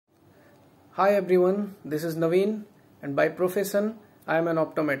Hi everyone, this is Navin and by profession I am an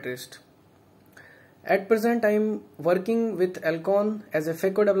optometrist. At present I am working with ALCON as a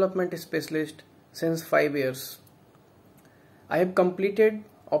Phaco Development Specialist since 5 years. I have completed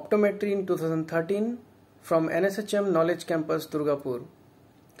optometry in 2013 from NSHM Knowledge Campus Durgapur.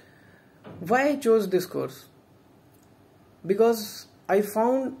 Why I chose this course? Because I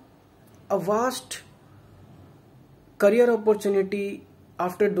found a vast career opportunity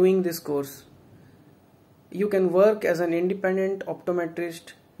after doing this course. You can work as an independent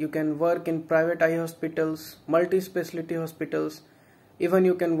optometrist, you can work in private eye hospitals, multi-specialty hospitals, even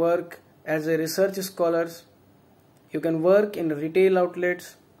you can work as a research scholar, you can work in retail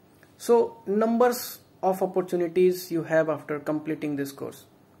outlets. So numbers of opportunities you have after completing this course.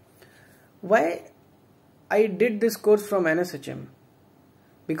 Why I did this course from NSHM?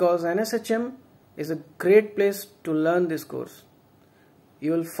 Because NSHM is a great place to learn this course.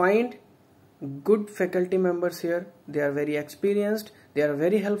 You will find good faculty members here. They are very experienced, they are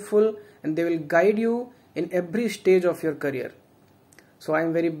very helpful, and they will guide you in every stage of your career. So I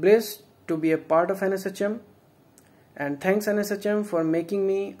am very blessed to be a part of NSHM, and thanks NSHM for making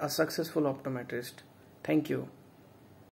me a successful optometrist. Thank you.